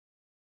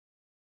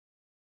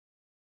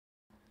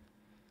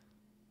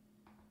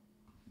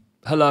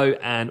Hello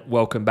and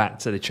welcome back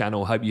to the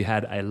channel. Hope you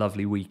had a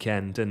lovely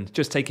weekend, and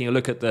just taking a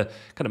look at the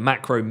kind of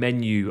macro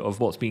menu of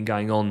what's been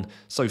going on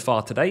so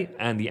far today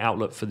and the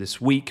outlook for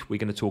this week. We're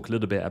going to talk a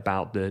little bit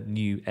about the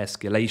new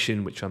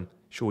escalation, which I'm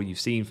sure you've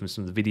seen from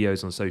some of the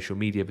videos on social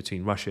media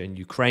between Russia and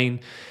Ukraine.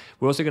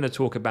 We're also going to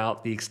talk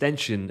about the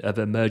extension of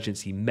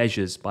emergency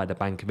measures by the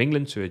Bank of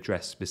England to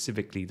address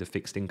specifically the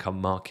fixed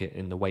income market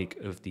in the wake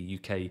of the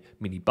UK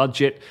mini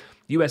budget.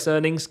 US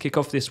earnings kick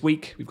off this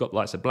week. We've got the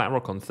likes of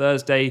BlackRock on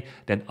Thursday,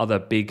 then other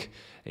big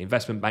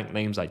investment bank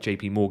names like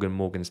JP Morgan,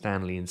 Morgan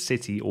Stanley and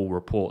Citi all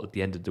report at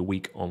the end of the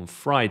week on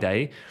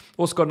Friday.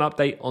 Also got an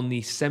update on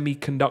the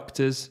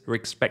semiconductors. We're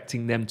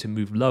expecting them to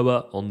move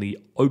lower on the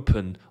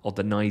open of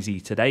the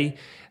NYSE today,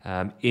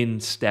 in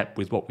step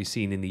with what we've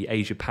seen in the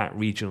Asia-Pac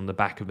region on the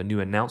back of a new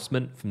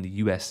announcement from the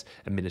US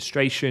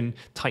administration,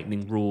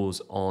 tightening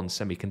rules on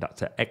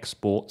semiconductor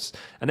exports.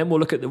 And then we'll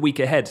look at the week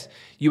ahead.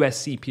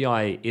 US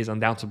CPI is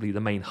undoubtedly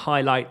the main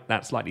highlight.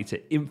 That's likely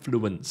to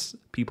influence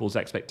people's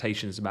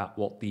expectations about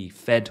what the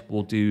Fed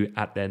will do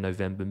at their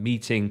November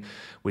meeting,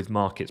 with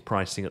markets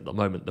pricing at the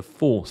moment the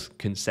fourth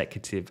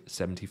consecutive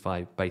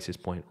 75 basis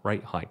point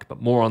rate hike.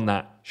 But more on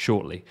that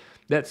shortly.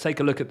 Let's take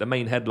a look at the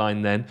main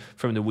headline then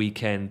from the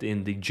weekend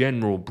in the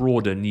general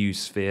broader news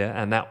sphere,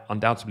 and that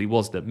undoubtedly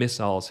was that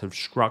missiles have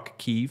struck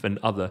Kyiv and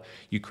other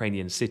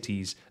Ukrainian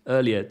cities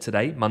earlier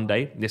today,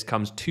 Monday. This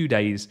comes 2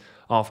 days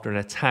after an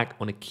attack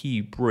on a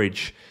key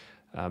bridge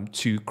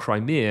to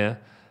Crimea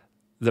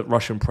that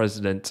Russian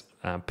President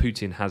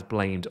Putin has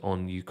blamed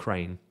on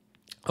Ukraine.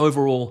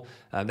 Overall,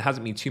 there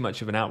hasn't been too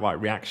much of an outright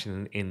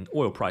reaction in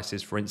oil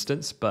prices, for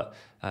instance, but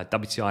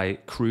WTI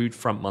crude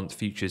front-month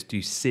futures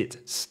do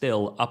sit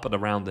still up at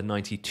around the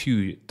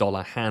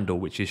 $92 handle,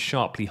 which is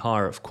sharply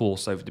higher, of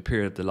course, over the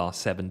period of the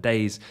last 7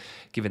 days,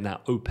 given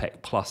that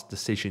OPEC Plus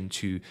decision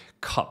to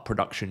cut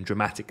production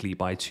dramatically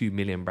by 2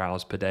 million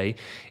barrels per day.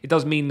 It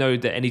does mean, though,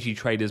 that energy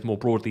traders, more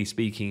broadly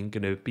speaking, are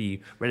going to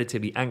be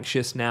relatively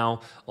anxious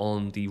now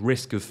on the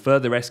risk of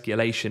further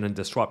escalation and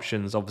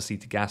disruptions, obviously,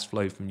 to gas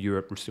flow from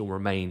Europe will still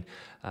remain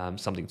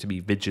something to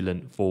be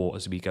vigilant for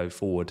as we go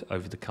forward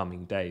over the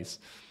coming days.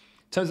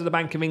 In terms of the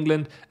Bank of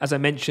England, as I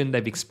mentioned,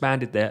 they've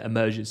expanded their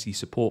emergency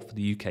support for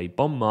the UK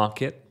bond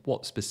market.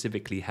 What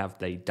specifically have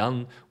they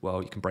done?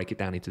 Well, you can break it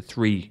down into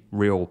three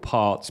real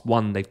parts.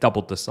 One, they've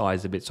doubled the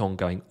size of its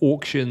ongoing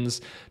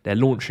auctions. They're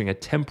launching a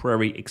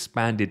temporary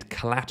expanded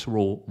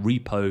collateral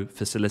repo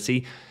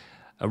facility.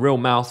 A real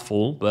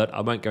mouthful, but I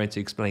won't go into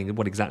explaining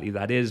what exactly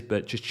that is,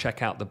 but just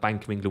check out the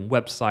Bank of England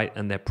website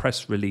and their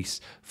press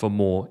release for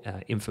more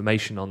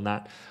information on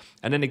that.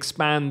 And then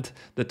expand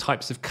the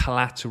types of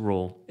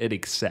collateral it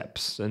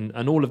accepts.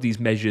 And all of these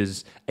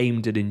measures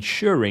aimed at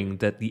ensuring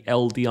that the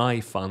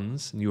LDI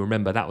funds, and you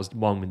remember that was the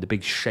one with the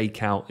big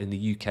shakeout in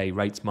the UK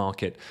rates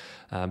market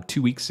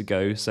 2 weeks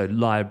ago, so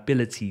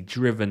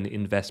liability-driven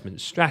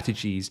investment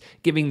strategies,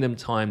 giving them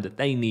time that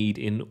they need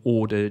in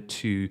order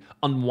to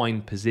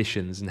unwind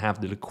positions and have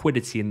the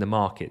liquidity in the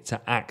market to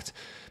act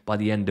by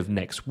the end of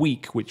next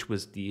week, which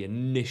was the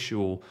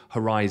initial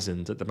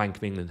horizon that the Bank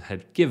of England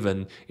had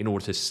given in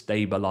order to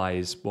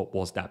stabilise what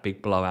was that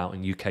big blowout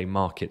in UK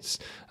markets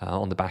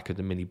on the back of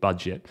the mini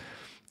budget.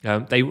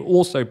 They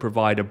also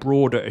provide a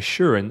broader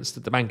assurance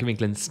that the Bank of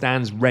England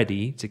stands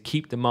ready to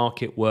keep the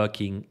market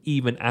working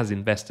even as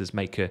investors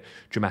make a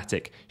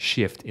dramatic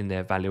shift in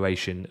their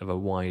valuation of a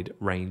wide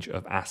range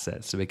of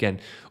assets. So again,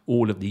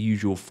 all of the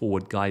usual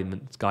forward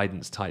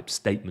guidance type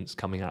statements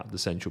coming out of the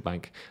central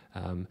bank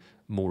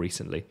more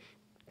recently.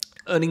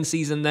 Earnings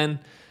season then.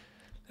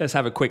 Let's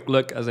have a quick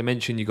look. As I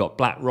mentioned, you've got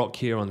BlackRock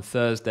here on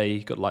Thursday.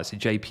 You've got the likes of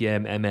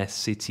JPM, MS,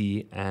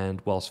 Citi, and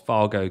Wells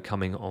Fargo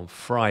coming on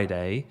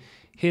Friday.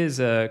 Here's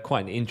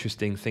quite an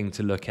interesting thing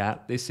to look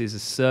at. This is a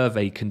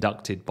survey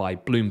conducted by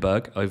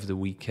Bloomberg over the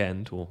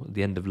weekend, or at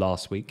the end of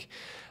last week.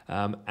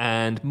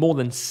 And more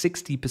than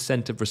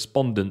 60% of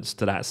respondents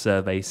to that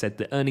survey said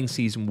the earnings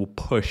season will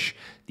push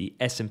the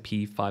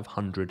S&P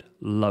 500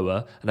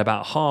 lower. And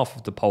about half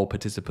of the poll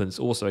participants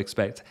also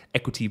expect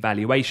equity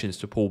valuations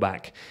to pull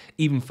back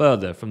even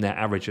further from their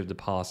average of the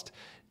past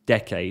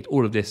decade.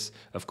 All of this,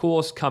 of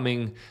course,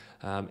 coming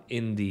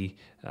in the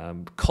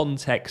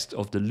context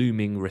of the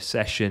looming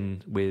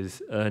recession,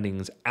 with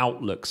earnings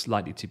outlooks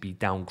likely to be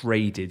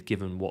downgraded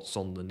given what's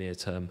on the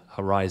near-term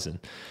horizon.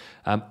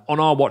 On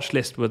our watch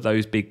list were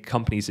those big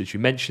companies that you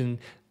mentioned.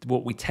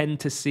 What we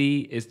tend to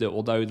see is that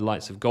although the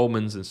likes of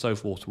Goldman's and so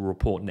forth will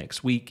report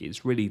next week,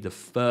 it's really the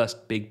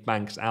first big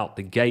banks out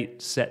the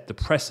gate set the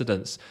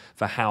precedence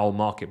for how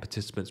market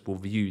participants will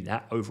view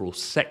that overall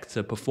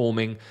sector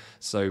performing.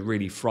 So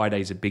really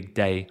Friday's a big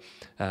day.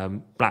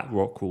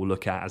 BlackRock will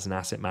look at as an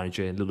asset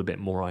manager in a little bit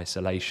more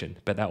isolation,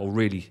 but that will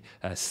really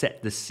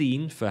set the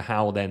scene for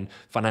how then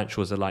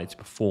financials are likely to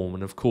perform.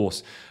 And of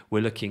course,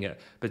 we're looking at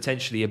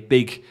potentially a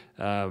big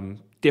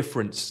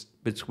difference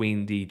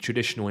between the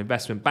traditional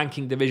investment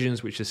banking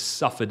divisions, which has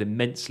suffered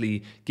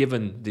immensely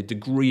given the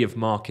degree of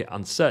market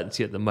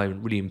uncertainty at the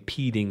moment, really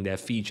impeding their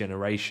fee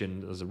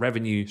generation as a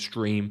revenue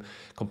stream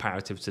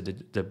comparative to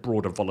the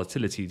broader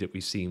volatility that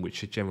we've seen,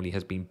 which generally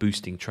has been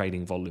boosting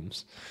trading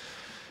volumes.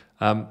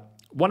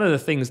 One of the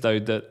things, though,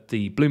 that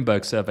the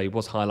Bloomberg survey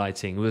was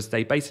highlighting was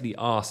they basically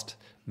asked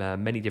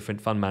many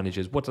different fund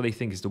managers, what do they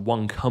think is the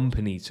one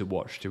company to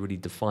watch to really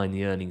define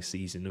the earnings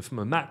season? And from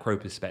a macro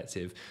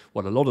perspective,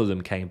 what a lot of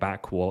them came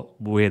back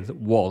with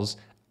was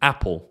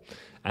Apple.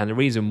 And the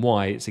reason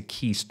why it's a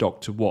key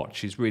stock to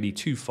watch is really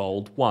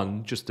twofold.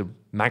 One, just the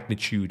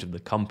magnitude of the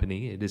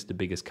company. It is the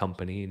biggest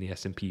company in the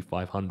S&P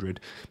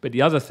 500. But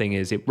the other thing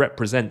is it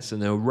represents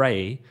an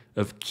array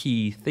of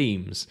key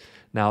themes.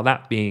 Now,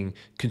 that being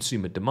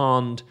consumer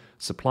demand,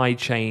 supply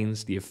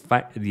chains, the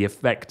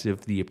effect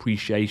of the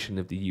appreciation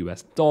of the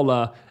US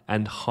dollar,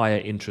 and higher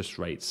interest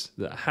rates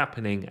that are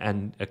happening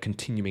and are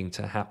continuing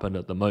to happen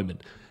at the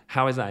moment.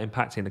 How is that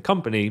impacting the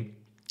company?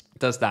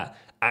 Does that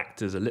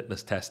act as a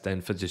litmus test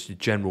then for just a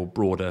general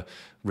broader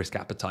risk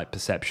appetite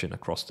perception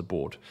across the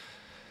board?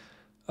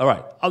 All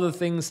right, other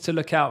things to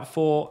look out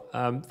for.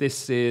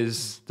 This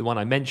is the one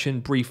I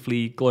mentioned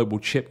briefly, global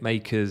chip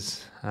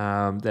makers.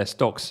 Their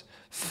stocks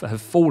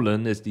have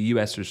fallen as the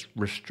US has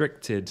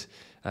restricted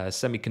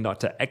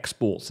semiconductor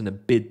exports in a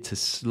bid to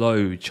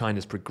slow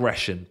China's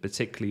progression,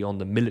 particularly on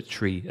the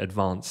military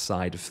advanced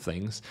side of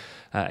things.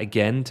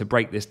 Again, to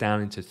break this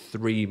down into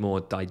three more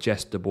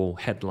digestible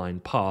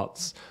headline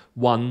parts.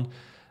 One,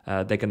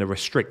 they're going to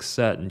restrict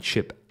certain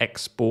chip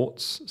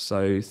exports.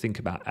 So think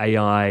about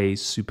AI,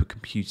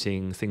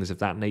 supercomputing, things of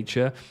that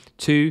nature.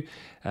 Two,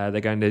 they're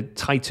going to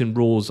tighten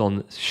rules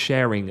on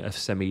sharing of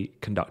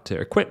semiconductor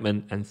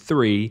equipment. And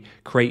three,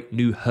 create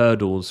new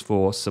hurdles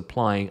for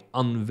supplying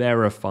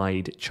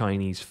unverified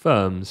Chinese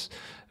firms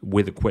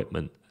with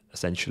equipment,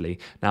 essentially.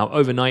 Now,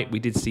 overnight, we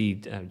did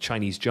see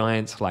Chinese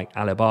giants like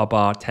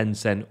Alibaba,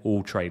 Tencent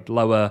all trade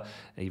lower.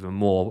 Even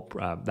more,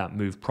 that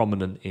move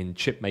prominent in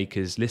chip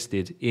makers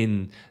listed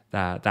in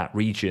that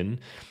region.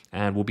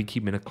 And we'll be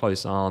keeping a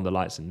close eye on the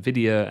likes of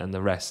Nvidia and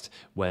the rest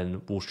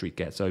when Wall Street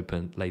gets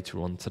open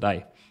later on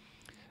today.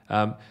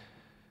 One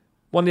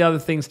of the other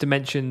things to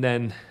mention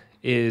then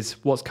is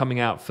what's coming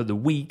out for the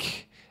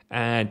week.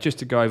 And just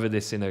to go over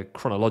this in a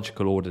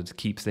chronological order to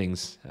keep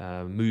things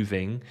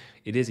moving,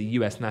 it is a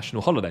US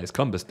national holiday. It's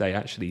Columbus Day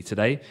actually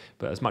today,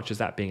 but as much as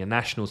that being a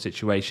national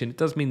situation, it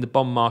does mean the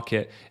bond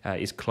market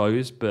is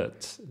closed,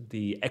 but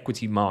the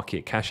equity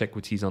market, cash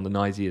equities on the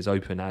NYSE is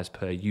open as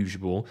per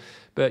usual,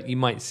 but you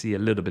might see a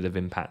little bit of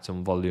impact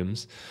on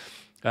volumes.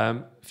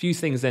 A few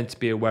things then to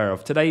be aware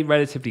of. Today,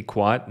 relatively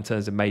quiet in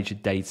terms of major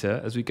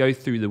data. As we go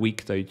through the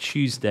week though,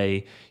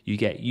 Tuesday, you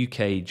get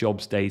UK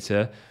jobs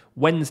data.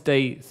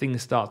 Wednesday,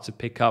 things start to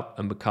pick up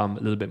and become a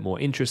little bit more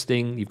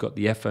interesting. You've got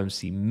the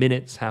FOMC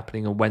minutes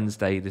happening on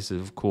Wednesday. This is,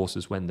 of course,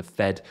 is when the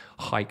Fed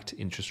hiked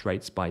interest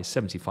rates by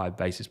 75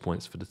 basis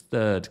points for the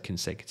third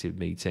consecutive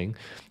meeting.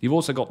 You've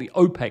also got the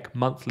OPEC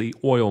monthly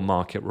oil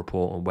market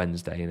report on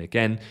Wednesday. And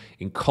again,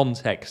 in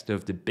context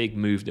of the big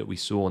move that we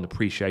saw on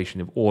appreciation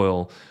of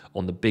oil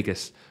on the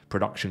biggest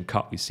production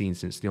cut we've seen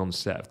since the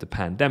onset of the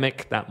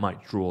pandemic, that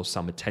might draw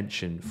some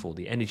attention for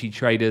the energy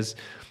traders.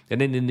 And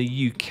then in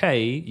the UK,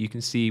 you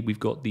can see we've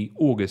got the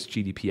August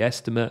GDP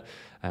estimate.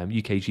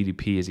 UK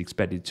GDP is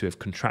expected to have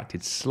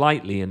contracted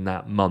slightly in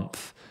that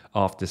month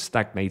after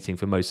stagnating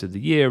for most of the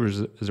year as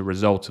a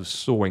result of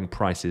soaring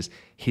prices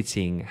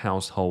hitting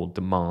household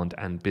demand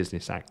and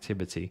business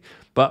activity.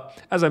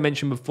 But as I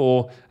mentioned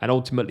before, and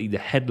ultimately the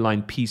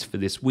headline piece for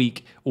this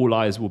week, all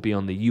eyes will be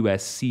on the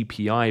US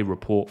CPI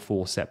report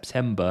for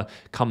September,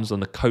 comes on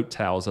the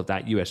coattails of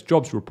that US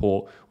jobs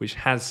report, which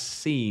has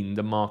seen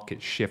the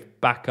market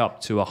shift back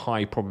up to a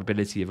high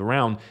probability of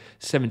around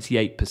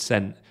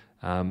 78%.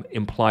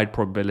 Implied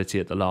probability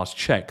at the last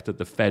check that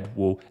the Fed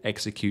will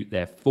execute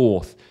their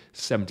fourth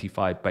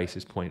 75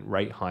 basis point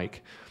rate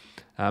hike.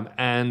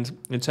 And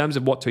in terms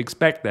of what to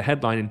expect, the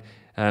headline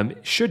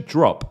should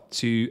drop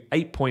to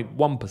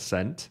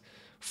 8.1%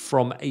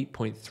 from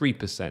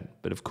 8.3%.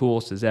 But of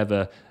course, as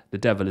ever, the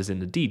devil is in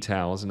the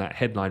details, and that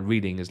headline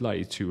reading is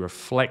likely to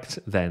reflect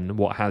then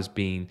what has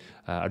been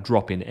a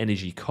drop in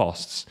energy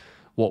costs.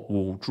 What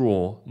will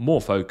draw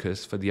more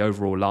focus for the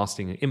overall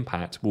lasting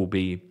impact will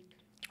be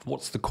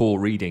what's the core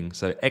reading?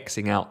 So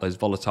Xing out those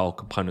volatile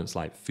components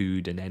like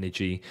food and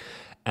energy.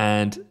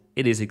 And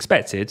it is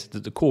expected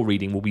that the core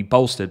reading will be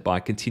bolstered by a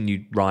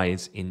continued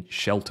rise in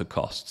shelter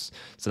costs.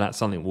 So that's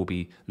something we'll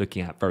be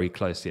looking at very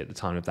closely at the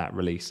time of that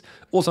release.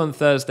 Also on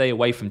Thursday,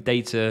 away from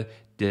data,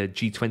 the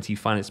G20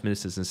 finance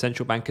ministers and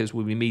central bankers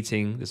will be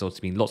meeting. There's also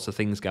been lots of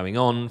things going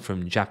on,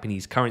 from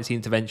Japanese currency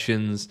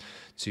interventions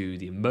to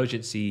the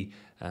emergency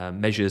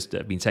measures that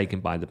have been taken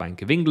by the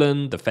Bank of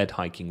England, the Fed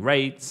hiking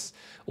rates,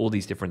 all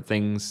these different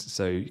things.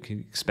 So you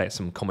can expect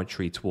some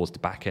commentary towards the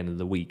back end of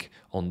the week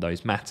on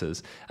those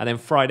matters. And then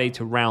Friday,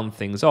 to round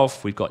things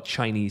off, we've got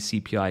Chinese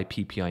CPI,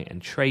 PPI,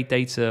 and trade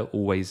data,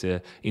 always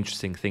an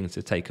interesting thing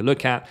to take a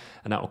look at.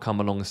 And that will come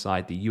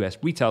alongside the US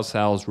retail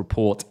sales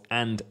report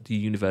and the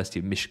University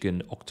of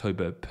Michigan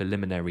October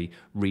preliminary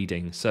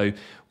reading. So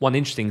one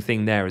interesting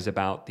thing there is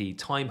about the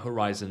time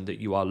horizon that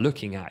you are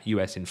looking at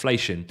US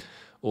inflation.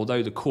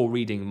 Although the core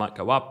reading might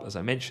go up, as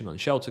I mentioned, on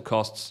shelter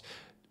costs,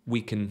 we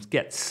can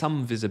get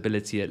some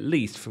visibility, at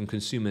least from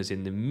consumers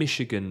in the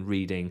Michigan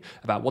reading,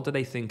 about what do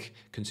they think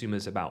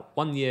consumers about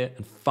 1 year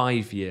and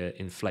 5 year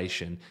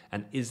inflation,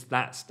 and is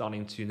that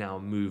starting to now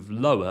move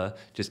lower,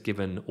 just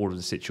given all of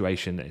the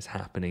situation that is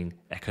happening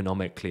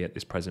economically at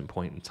this present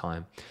point in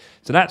time.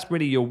 So that's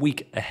really your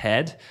week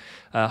ahead.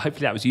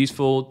 Hopefully that was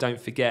useful. Don't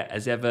forget,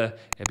 as ever,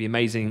 it'd be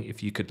amazing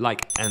if you could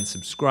like and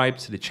subscribe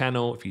to the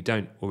channel if you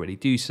don't already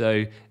do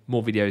so.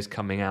 More videos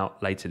coming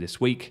out later this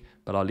week,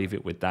 but I'll leave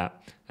it with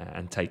that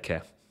and take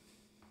care.